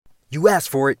You asked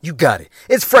for it, you got it.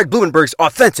 It's Fred Blumenberg's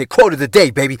authentic quote of the day,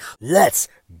 baby. Let's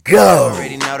go. You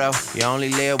already know though, you only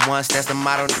live once, that's the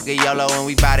motto, nigga, YOLO, and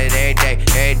we bout it every day,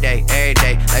 every day, every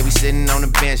day. Like we sitting on the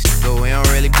bench, nigga, we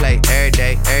don't really play every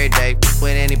day, every day.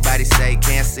 What anybody say,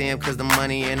 can't see him cause the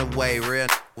money in the way, real.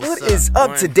 What is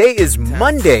up? Today is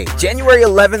Monday, January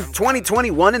 11th,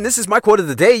 2021, and this is my quote of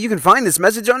the day. You can find this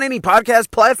message on any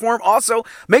podcast platform. Also,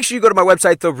 make sure you go to my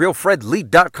website,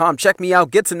 therealfredlee.com. Check me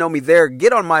out, get to know me there,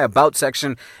 get on my About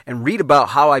section, and read about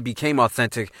how I became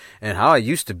authentic and how I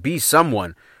used to be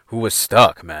someone who was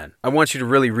stuck, man. I want you to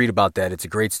really read about that. It's a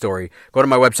great story. Go to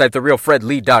my website,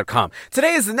 therealfredlee.com.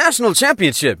 Today is the national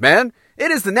championship, man. It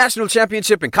is the national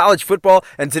championship in college football,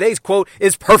 and today's quote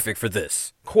is perfect for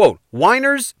this. Quote,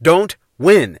 whiners don't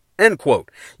win, end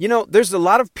quote. You know, there's a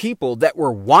lot of people that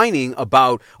were whining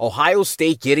about Ohio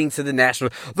State getting to the national.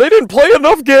 They didn't play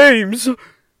enough games.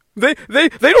 They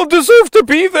don't deserve to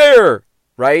be there,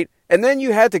 right? And then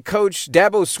you had the coach,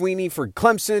 Dabo Swinney for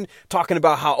Clemson, talking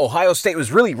about how Ohio State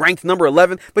was really ranked number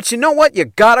 11. But you know what? You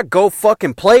gotta go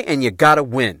fucking play and you gotta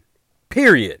win.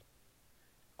 Period.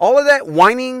 All of that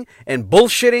whining and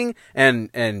bullshitting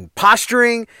and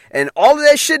posturing and all of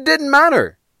that shit didn't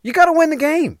matter. You got to win the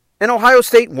game. And Ohio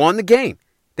State won the game.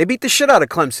 They beat the shit out of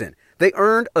Clemson. They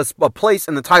earned a place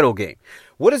in the title game.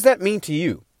 What does that mean to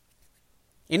you?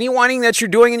 Any whining that you're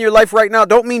doing in your life right now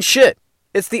don't mean shit.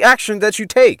 It's the action that you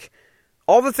take.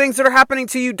 All the things that are happening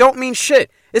to you don't mean shit.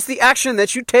 It's the action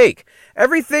that you take.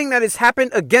 Everything that has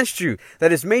happened against you that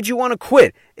has made you want to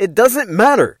quit, it doesn't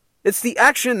matter. It's the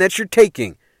action that you're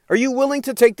taking. Are you willing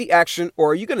to take the action,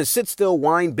 or are you going to sit still,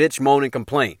 whine, bitch, moan, and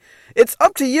complain? It's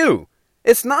up to you.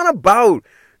 It's not about,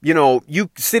 you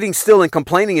sitting still and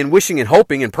complaining and wishing and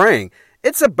hoping and praying.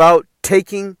 It's about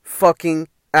taking fucking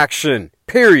action,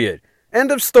 period. End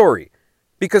of story.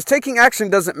 Because taking action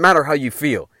doesn't matter how you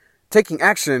feel. Taking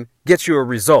action gets you a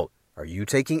result. Are you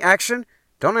taking action?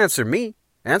 Don't answer me.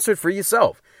 Answer it for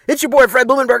yourself. It's your boy, Fred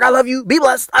Blumenberg. I love you. Be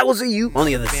blessed. I will see you on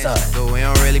the other side. We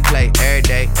don't really play every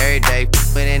day, every day.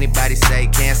 What anybody say,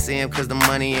 can't see him cause the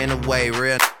money in the way,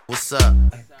 real. What's up?